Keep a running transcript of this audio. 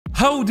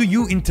How do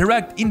you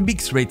interact in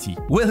Mixready?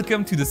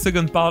 Welcome to the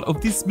second part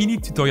of this mini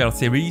tutorial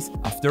series.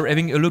 After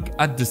having a look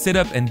at the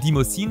setup and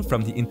demo scene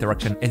from the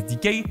Interaction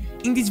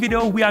SDK, in this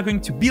video we are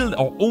going to build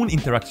our own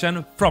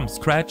interaction from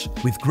scratch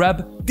with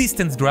grab,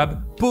 distance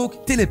grab,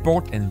 poke,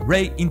 teleport and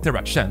ray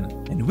interaction.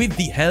 And with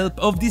the help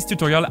of this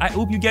tutorial, I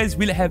hope you guys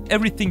will have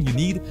everything you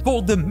need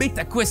for the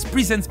MetaQuest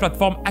Presence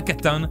Platform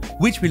Hackathon,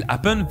 which will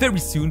happen very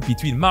soon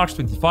between March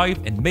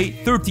 25 and May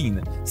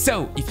 13.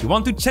 So, if you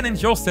want to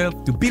challenge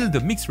yourself to build a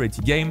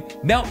Mixready game,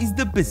 now is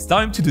the best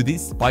time to do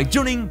this by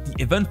joining the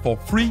event for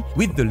free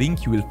with the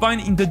link you will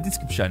find in the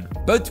description.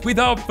 But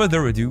without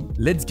further ado,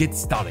 let's get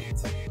started.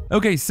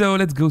 Okay, so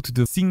let's go to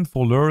the scene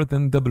folder,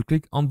 then double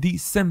click on the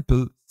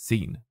sample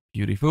scene.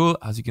 Beautiful.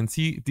 As you can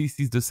see, this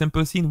is the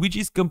sample scene, which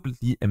is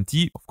completely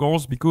empty, of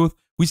course, because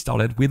we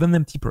started with an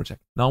empty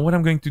project. Now, what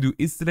I'm going to do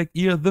is select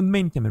here the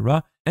main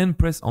camera and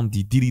press on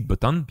the delete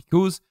button,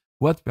 because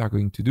what we are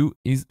going to do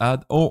is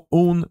add our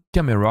own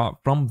camera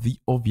from the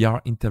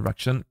OVR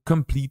interaction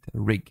complete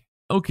rig.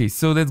 Okay,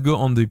 so let's go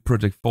on the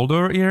project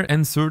folder here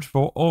and search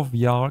for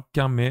OVR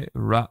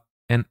camera.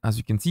 And as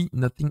you can see,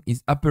 nothing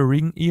is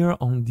appearing here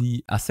on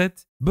the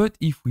asset. But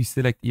if we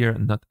select here,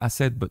 not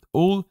asset, but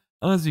all,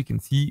 as you can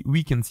see,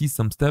 we can see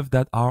some stuff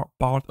that are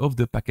part of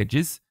the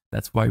packages.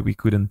 That's why we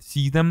couldn't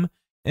see them.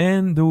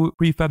 And the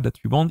prefab that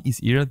we want is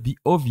here, the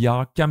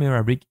OVR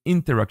camera rig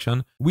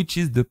interaction, which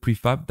is the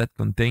prefab that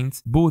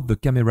contains both the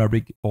camera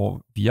rig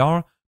for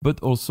VR, but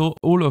also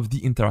all of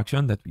the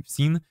interaction that we've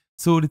seen.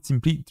 So let's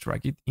simply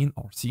drag it in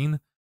our scene.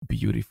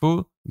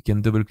 Beautiful. We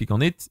can double click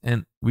on it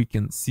and we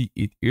can see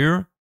it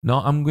here.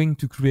 Now I'm going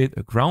to create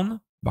a ground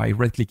by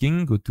right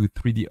clicking, go to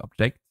 3D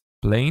object,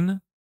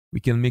 plane. We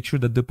can make sure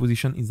that the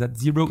position is at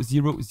 0,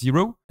 0,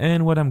 0.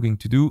 And what I'm going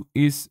to do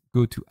is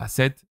go to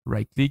asset,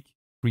 right click,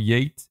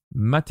 create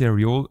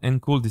material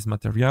and call this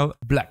material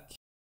black.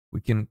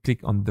 We can click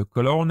on the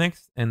color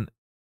next and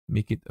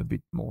make it a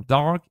bit more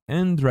dark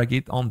and drag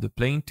it on the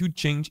plane to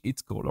change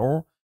its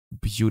color.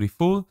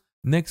 Beautiful.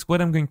 Next, what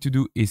I'm going to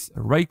do is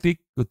right click,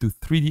 go to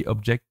 3D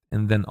object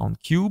and then on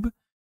cube.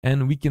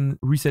 And we can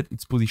reset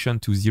its position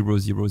to 0,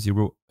 0,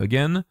 0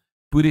 again.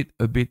 Put it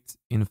a bit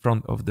in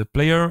front of the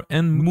player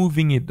and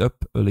moving it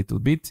up a little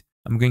bit.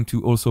 I'm going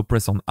to also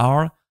press on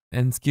R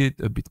and scale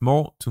it a bit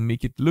more to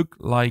make it look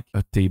like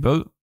a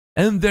table.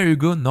 And there you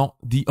go. Now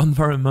the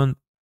environment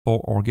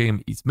for our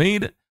game is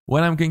made.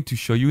 What I'm going to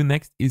show you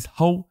next is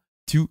how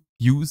to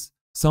use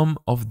some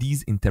of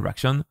these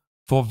interactions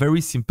for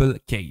very simple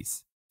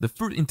case. The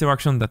first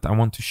interaction that I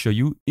want to show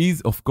you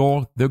is, of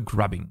course, the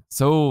grabbing.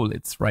 So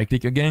let's right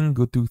click again,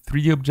 go to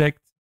 3D object,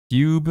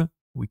 cube.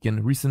 We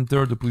can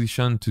recenter the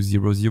position to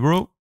 0,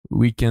 0.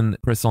 We can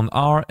press on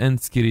R and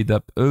scale it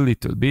up a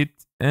little bit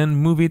and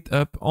move it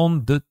up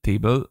on the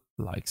table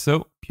like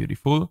so.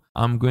 Beautiful.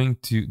 I'm going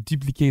to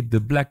duplicate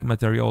the black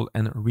material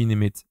and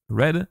rename it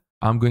red.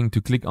 I'm going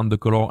to click on the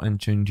color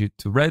and change it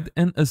to red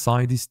and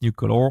assign this new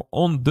color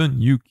on the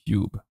new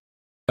cube.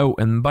 Oh,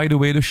 and by the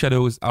way, the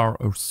shadows are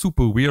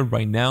super weird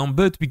right now,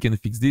 but we can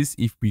fix this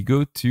if we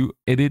go to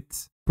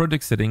Edit,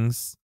 Project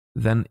Settings,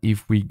 then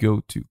if we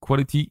go to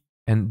Quality,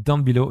 and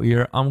down below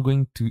here, I'm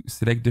going to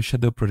select the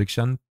shadow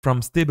projection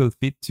from stable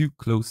fit to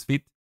close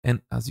fit.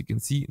 And as you can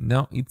see,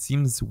 now it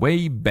seems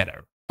way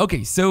better.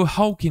 Okay, so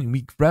how can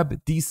we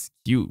grab this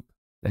cube?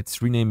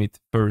 Let's rename it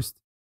first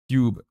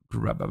cube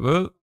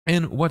grabbable.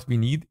 And what we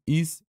need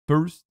is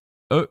first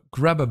a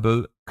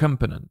grabbable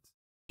component.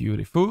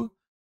 Beautiful.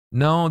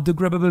 Now the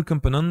grabbable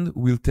component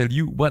will tell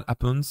you what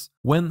happens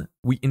when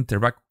we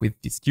interact with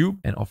this cube.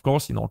 And of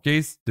course, in our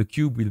case, the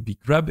cube will be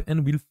grabbed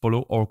and will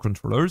follow our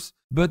controllers.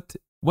 But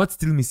what's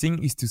still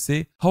missing is to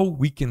say how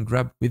we can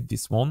grab with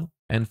this one.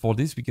 And for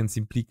this, we can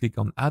simply click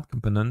on add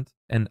component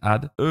and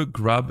add a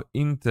grab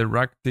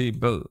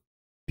interactable.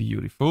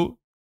 Beautiful.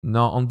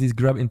 Now on this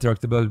grab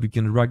interactable, we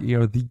can drag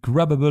here the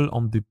grabbable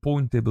on the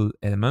pointable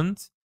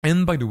element.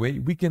 And by the way,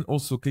 we can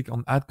also click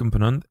on add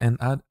component and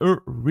add a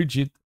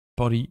rigid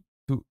body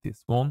to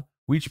this one,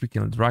 which we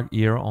can drag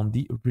here on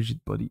the rigid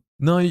body.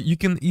 Now you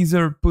can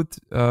either put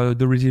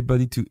the rigid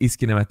body to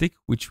aschematic,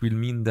 which will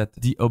mean that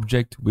the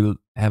object will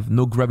have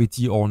no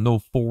gravity or no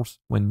force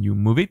when you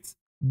move it.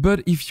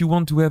 But if you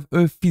want to have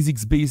a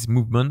physics-based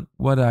movement,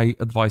 what I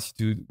advise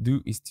you to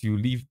do is to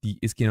leave the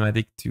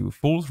aschematic to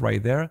false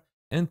right there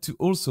and to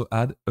also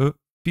add a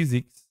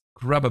physics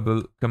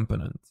grabbable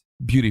component.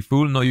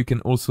 Beautiful. Now you can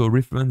also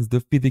reference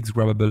the physics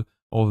grabbable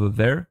over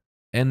there.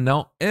 And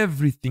now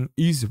everything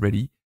is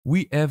ready.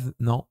 We have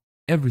now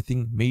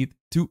everything made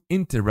to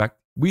interact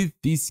with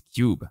this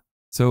cube.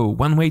 So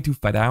one way to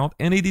find out,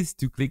 and it is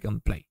to click on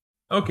play.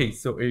 Okay,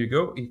 so here you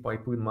go. If I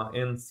put my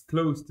hands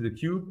close to the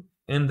cube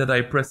and that I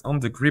press on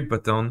the grip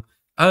button,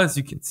 as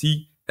you can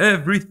see,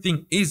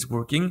 everything is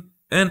working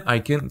and I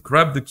can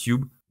grab the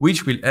cube,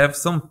 which will have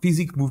some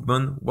physics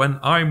movement when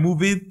I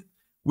move it,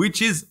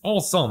 which is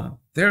awesome.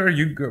 There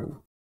you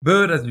go.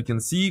 But as you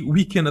can see,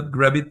 we cannot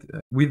grab it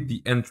with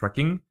the hand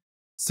tracking.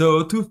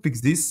 So to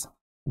fix this,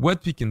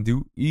 what we can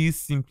do is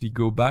simply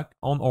go back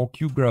on our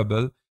cube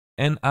grabbable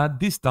and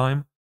add this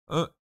time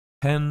a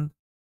hand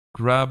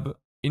grab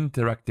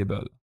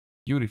interactable.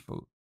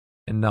 Beautiful.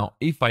 And now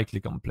if I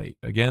click on play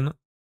again,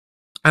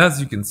 as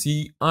you can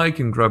see, I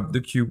can grab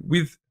the cube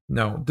with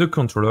now the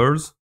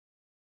controllers,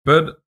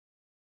 but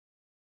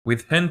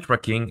with hand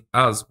tracking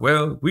as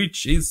well,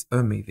 which is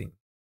amazing.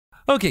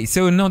 Okay,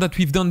 so now that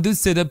we've done the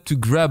setup to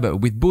grab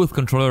with both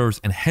controllers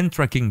and hand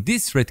tracking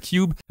this red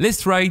cube,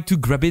 let's try to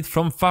grab it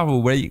from far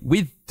away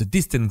with the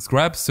distance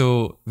grab.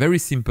 So very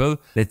simple,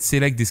 let's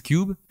select this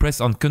cube,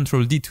 press on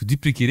Ctrl D to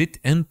duplicate it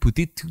and put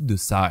it to the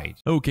side.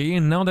 Okay,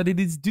 and now that it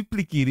is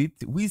duplicated,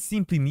 we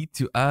simply need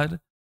to add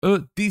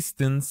a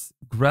distance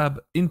grab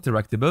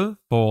interactable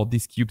for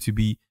this cube to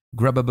be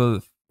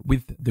grabbable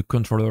with the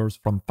controllers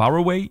from far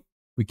away.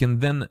 We can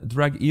then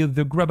drag here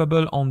the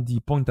grabbable on the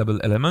pointable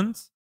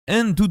element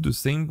and do the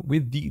same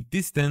with the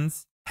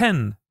distance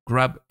hand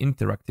grab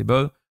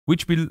interactable,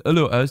 which will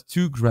allow us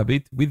to grab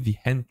it with the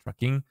hand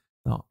tracking.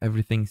 Now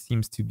everything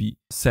seems to be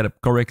set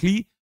up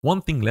correctly.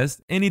 One thing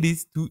less, and it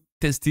is to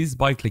test this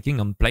by clicking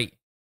on play.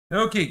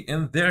 Okay,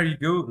 and there you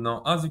go.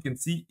 Now as you can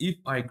see, if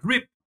I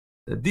grip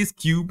this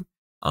cube,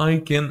 I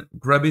can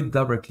grab it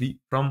directly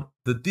from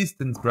the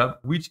distance grab,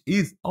 which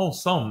is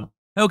awesome.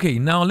 Okay,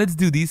 now let's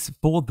do this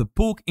for the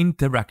poke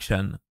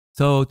interaction.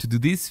 So to do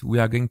this, we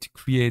are going to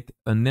create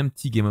an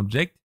empty game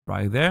object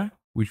right there,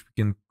 which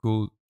we can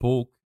call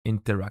poke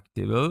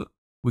interactable.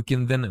 We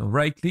can then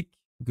right click,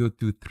 go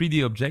to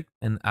 3D object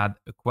and add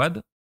a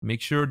quad.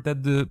 Make sure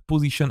that the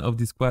position of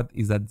this quad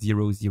is at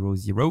 0, 0,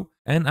 0.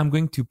 And I'm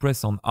going to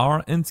press on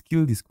R and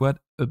scale this quad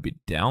a bit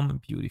down.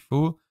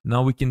 Beautiful.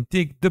 Now we can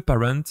take the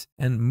parent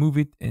and move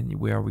it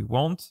anywhere we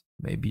want,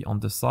 maybe on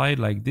the side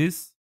like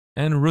this,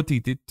 and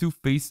rotate it to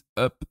face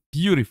up.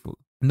 Beautiful.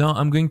 Now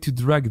I'm going to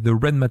drag the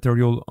red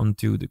material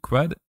onto the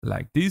quad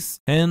like this.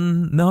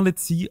 And now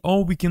let's see how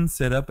we can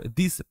set up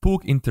this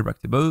poke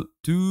interactable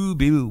to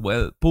build,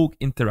 well, poke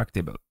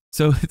interactable.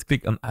 So let's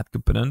click on add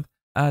component,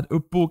 add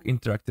a poke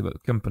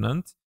interactable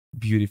component.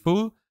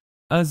 Beautiful.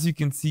 As you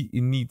can see,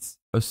 it needs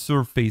a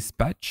surface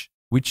patch,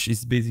 which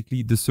is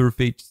basically the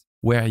surface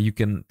where you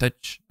can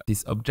touch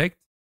this object.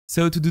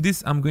 So to do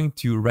this, I'm going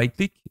to right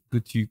click, go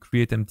to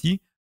create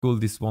empty, call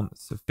this one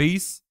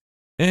surface.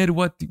 And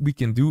what we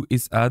can do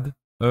is add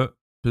a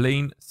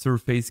plane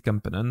surface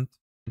component.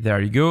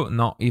 There you go.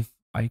 Now if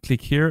I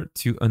click here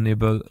to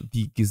enable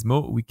the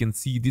gizmo, we can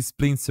see this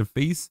plane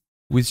surface,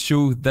 which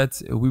shows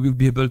that we will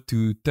be able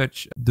to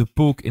touch the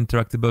poke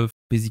interactable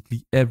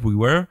basically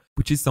everywhere,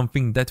 which is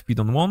something that we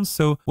don't want.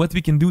 So what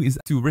we can do is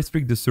to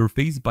restrict the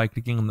surface by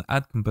clicking on the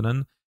add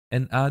component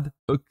and add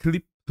a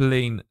clip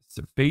plane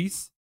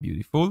surface.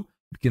 Beautiful.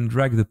 We can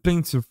drag the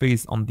plane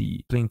surface on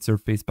the plane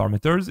surface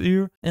parameters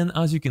here. And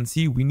as you can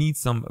see, we need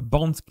some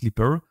bound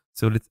clipper.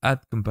 So let's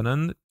add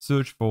component,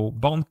 search for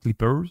bound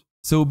clippers.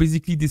 So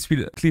basically this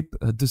will clip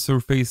the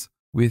surface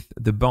with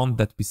the bound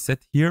that we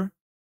set here.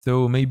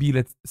 So maybe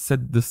let's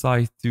set the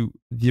size to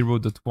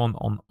 0.1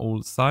 on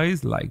all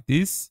sides like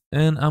this.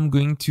 And I'm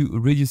going to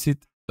reduce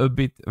it a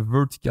bit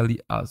vertically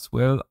as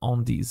well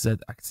on the Z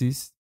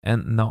axis.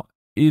 And now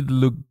it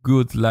looks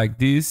good like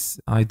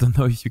this. I don't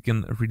know if you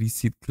can really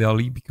see it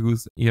clearly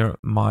because here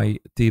my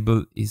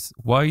table is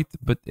white.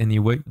 But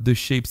anyway, the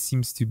shape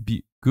seems to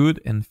be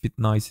good and fit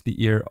nicely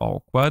here our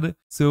quad.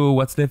 So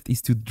what's left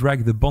is to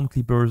drag the bond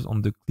clippers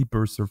on the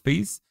clipper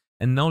surface.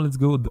 And now let's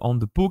go on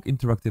the poke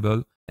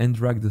interactable and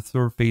drag the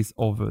surface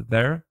over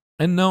there.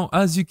 And now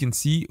as you can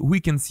see,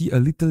 we can see a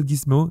little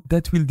gizmo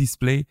that will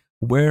display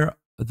where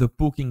the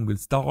poking will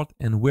start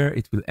and where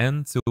it will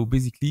end. So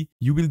basically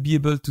you will be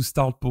able to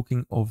start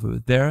poking over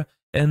there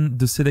and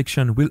the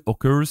selection will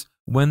occur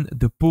when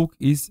the poke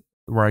is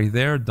right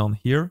there down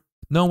here.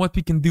 Now what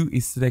we can do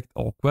is select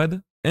our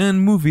quad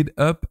and move it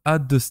up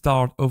at the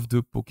start of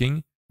the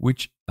poking,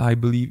 which I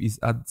believe is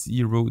at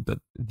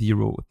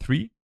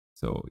 0.03.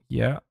 So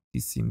yeah,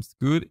 this seems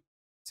good.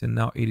 So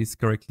now it is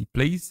correctly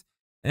placed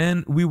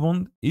and we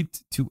want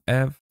it to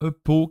have a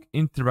poke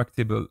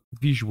interactable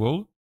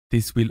visual.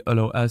 This will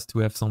allow us to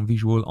have some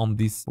visual on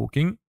this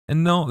poking.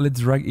 And now let's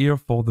drag here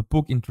for the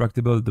poke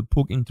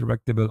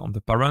interactable on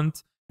the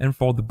parent, and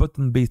for the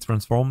button-based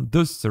transform,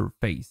 the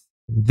surface.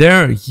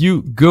 There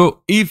you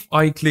go. If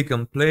I click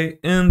on play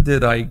and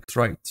then I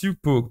try to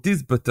poke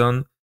this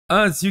button,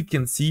 as you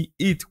can see,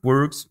 it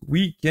works.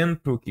 We can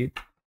poke it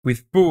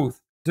with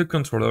both the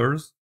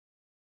controllers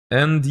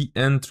and the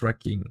hand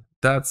tracking.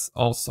 That's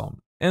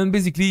awesome. And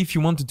basically, if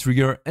you want to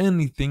trigger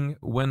anything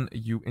when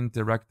you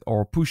interact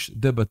or push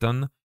the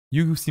button,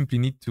 you simply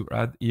need to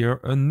add here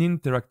an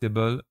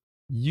interactable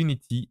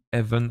Unity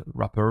event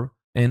wrapper.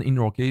 And in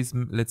our case,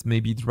 let's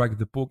maybe drag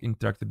the poke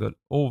interactable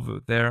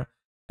over there.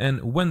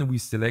 And when we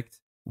select,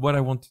 what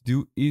I want to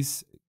do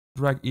is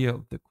drag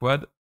here the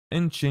quad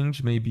and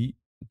change maybe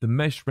the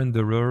mesh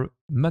renderer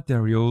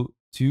material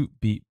to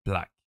be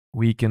black.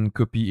 We can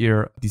copy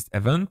here this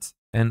event.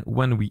 And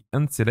when we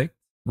unselect,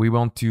 we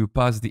want to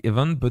pass the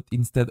event, but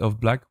instead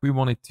of black, we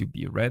want it to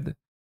be red.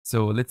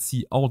 So let's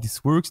see how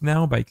this works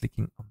now by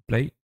clicking on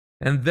play.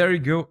 And there you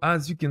go.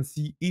 As you can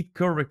see, it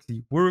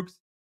correctly works.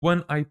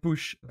 When I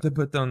push the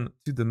button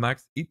to the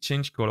max, it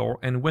changed color.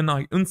 And when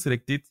I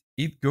unselect it,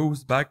 it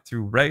goes back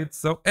to red.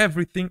 So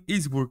everything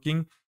is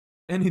working.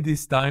 And it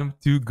is time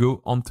to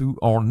go on to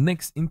our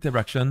next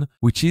interaction,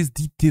 which is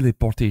the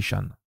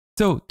teleportation.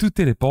 So to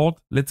teleport,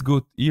 let's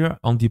go here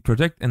on the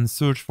project and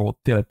search for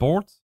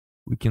teleport.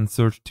 We can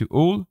search to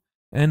all.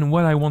 And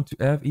what I want to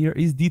have here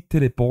is the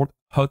teleport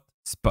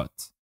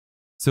hotspot.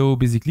 So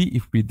basically,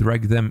 if we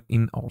drag them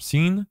in our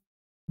scene,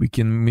 we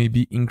can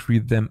maybe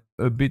increase them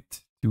a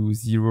bit to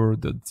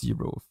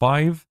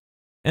 0.05.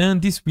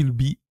 And this will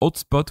be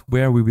hotspot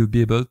where we will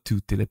be able to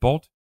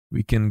teleport.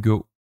 We can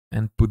go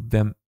and put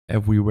them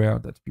everywhere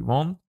that we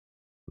want,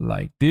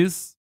 like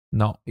this.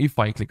 Now, if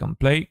I click on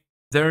play,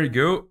 there you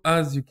go.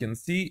 As you can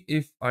see,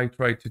 if I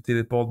try to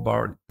teleport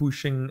by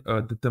pushing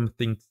the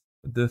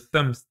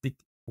thumbstick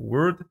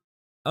forward,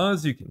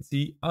 as you can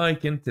see, I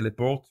can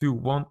teleport to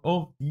one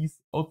of these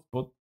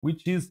hotspots,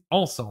 which is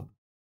awesome.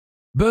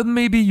 But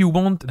maybe you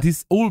want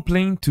this whole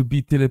plane to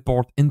be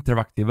teleport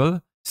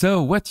interactable.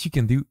 So what you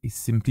can do is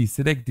simply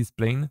select this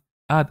plane,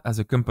 add as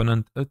a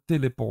component a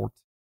teleport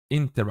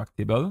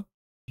interactable.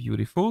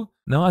 Beautiful.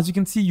 Now, as you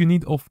can see, you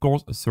need, of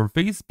course, a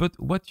surface, but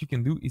what you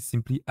can do is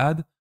simply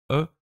add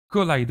a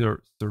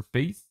collider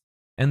surface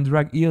and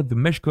drag here the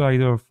mesh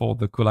collider for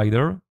the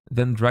collider,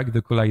 then drag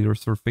the collider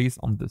surface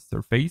on the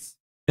surface.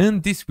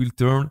 And this will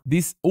turn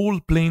this whole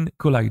plane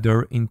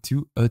collider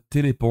into a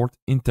teleport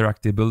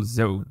interactable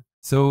zone.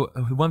 So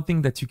one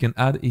thing that you can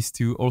add is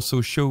to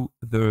also show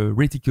the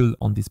reticle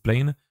on this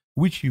plane,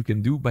 which you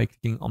can do by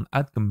clicking on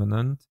add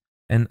component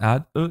and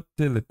add a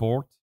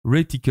teleport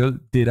reticle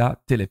data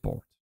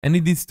teleport. And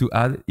it is to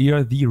add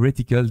here the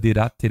reticle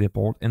data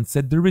teleport and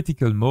set the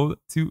reticle mode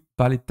to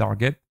valid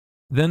target.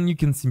 Then you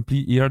can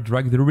simply here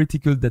drag the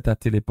reticle data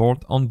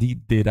teleport on the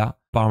data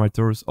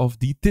parameters of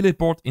the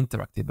teleport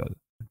interactable.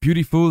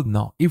 Beautiful.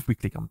 Now, if we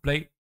click on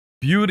play,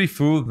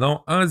 beautiful.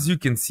 Now, as you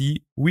can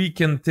see, we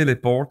can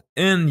teleport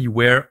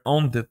anywhere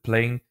on the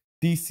plane.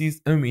 This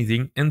is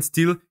amazing. And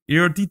still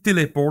here, the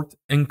teleport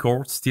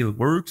anchor still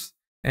works.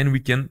 And we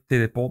can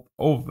teleport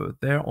over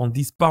there on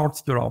this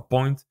particular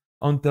point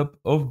on top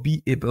of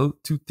be able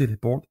to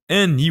teleport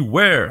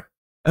anywhere.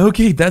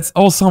 Okay, that's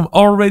awesome.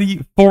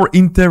 Already 4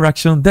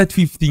 interactions that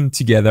we've seen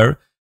together.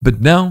 But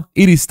now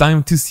it is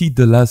time to see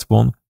the last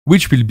one,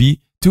 which will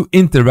be to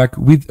interact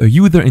with a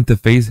user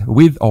interface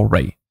with our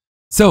array.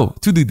 So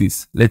to do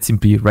this, let's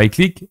simply right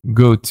click,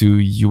 go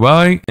to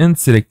UI and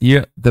select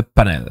here the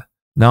panel.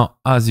 Now,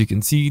 as you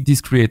can see,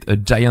 this creates a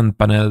giant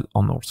panel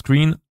on our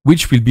screen,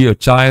 which will be a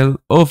child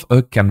of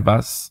a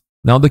canvas.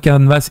 Now the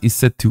canvas is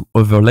set to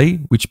overlay,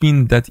 which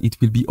means that it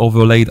will be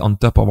overlaid on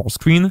top of our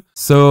screen.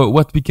 So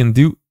what we can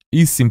do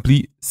is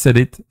simply set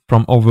it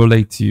from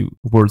overlay to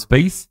world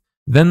space,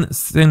 then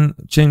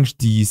change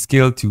the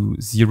scale to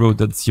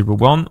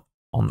 0.01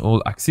 on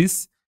all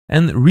axes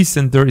and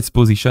recenter its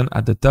position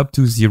at the top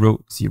to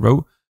 0,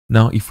 0.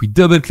 Now, if we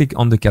double click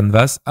on the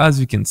canvas, as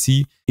you can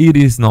see, it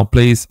is now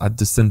placed at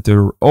the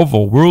center of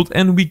our world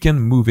and we can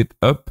move it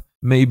up,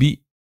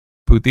 maybe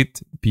put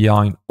it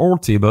behind our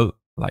table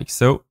like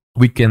so.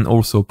 We can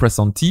also press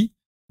on T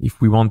if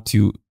we want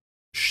to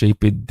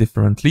shape it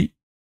differently.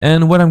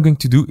 And what I'm going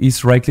to do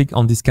is right click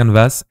on this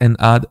canvas and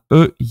add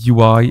a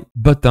UI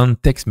button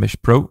text mesh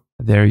pro.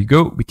 There you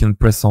go. We can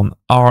press on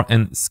R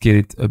and scale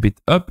it a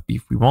bit up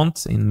if we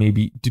want and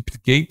maybe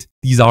duplicate.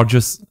 These are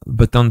just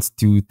buttons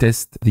to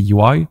test the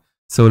UI.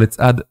 So let's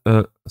add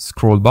a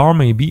scroll bar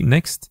maybe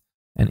next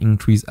and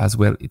increase as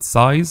well its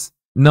size.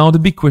 Now the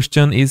big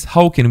question is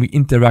how can we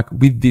interact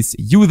with this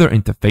user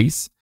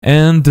interface?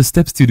 And the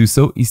steps to do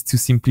so is to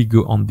simply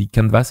go on the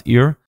canvas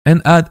here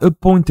and add a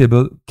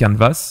pointable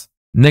canvas.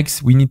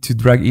 Next, we need to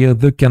drag here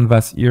the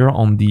canvas here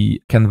on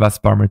the canvas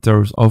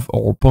parameters of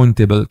our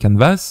pointable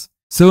canvas.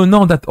 So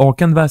now that our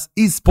canvas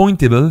is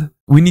pointable,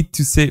 we need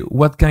to say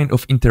what kind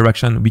of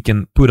interaction we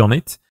can put on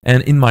it.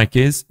 And in my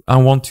case, I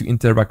want to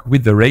interact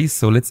with the ray.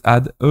 So let's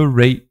add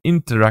array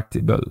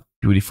interactable.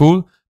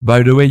 Beautiful.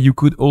 By the way, you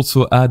could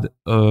also add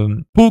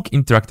poke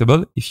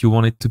interactable if you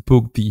wanted to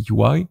poke the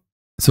UI.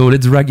 So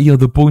let's drag here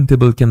the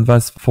pointable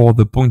canvas for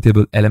the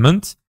pointable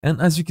element. And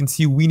as you can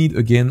see, we need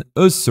again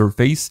a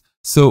surface.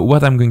 So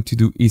what I'm going to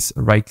do is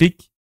right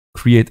click,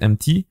 create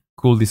empty,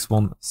 call this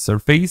one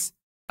surface,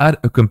 add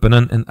a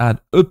component and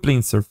add a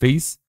plane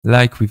surface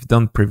like we've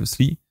done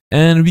previously.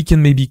 And we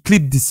can maybe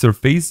clip this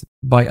surface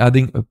by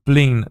adding a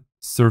plane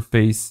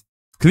surface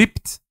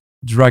clipped,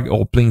 drag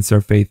our plane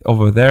surface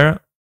over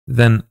there,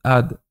 then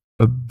add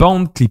a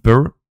bound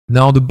clipper.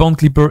 Now the bound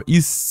clipper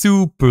is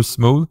super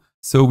small,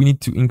 so we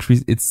need to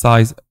increase its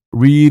size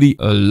really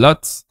a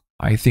lot.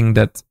 I think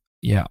that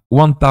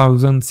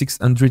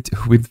 1600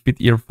 will fit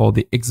here for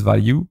the X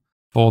value.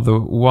 For the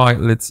Y,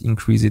 let's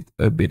increase it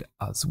a bit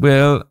as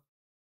well.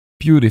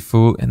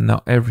 Beautiful. And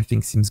now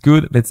everything seems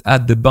good. Let's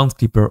add the bound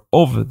clipper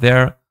over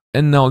there.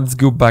 And now let's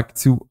go back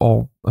to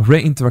our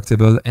array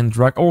interactable and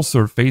drag our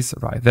surface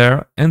right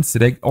there and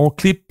select our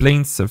clip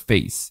plane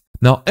surface.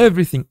 Now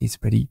everything is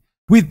ready.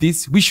 With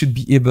this, we should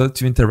be able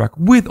to interact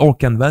with our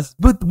canvas,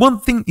 but one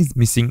thing is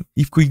missing.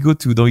 If we go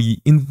to the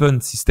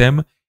event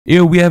system,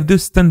 here we have the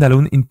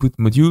standalone input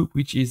module,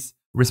 which is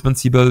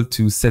responsible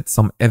to set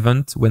some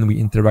event when we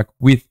interact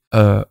with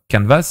a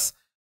canvas.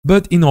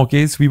 But in our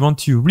case, we want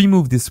to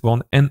remove this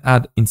one and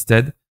add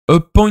instead a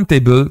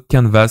pointable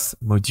canvas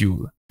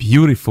module.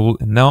 Beautiful.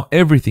 And now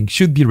everything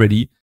should be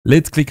ready.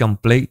 Let's click on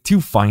play to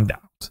find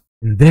out.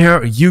 And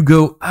there you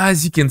go.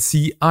 As you can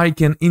see, I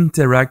can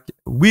interact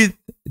with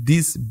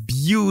this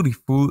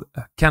beautiful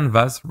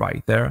canvas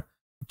right there,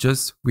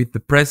 just with the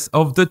press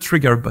of the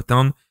trigger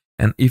button.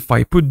 And if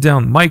I put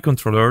down my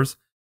controllers,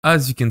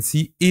 as you can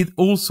see, it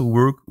also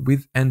works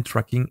with hand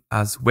tracking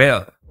as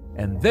well.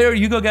 And there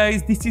you go,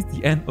 guys. This is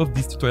the end of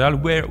this tutorial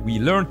where we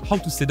learned how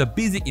to set up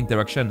basic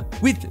interaction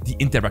with the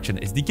Interaction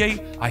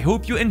SDK. I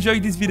hope you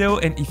enjoyed this video,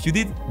 and if you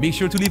did, make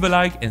sure to leave a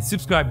like and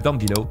subscribe down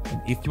below.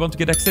 And if you want to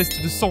get access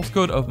to the source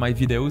code of my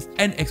videos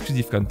and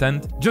exclusive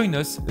content, join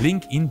us,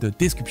 link in the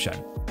description.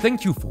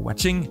 Thank you for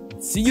watching.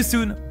 See you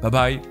soon. Bye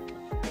bye.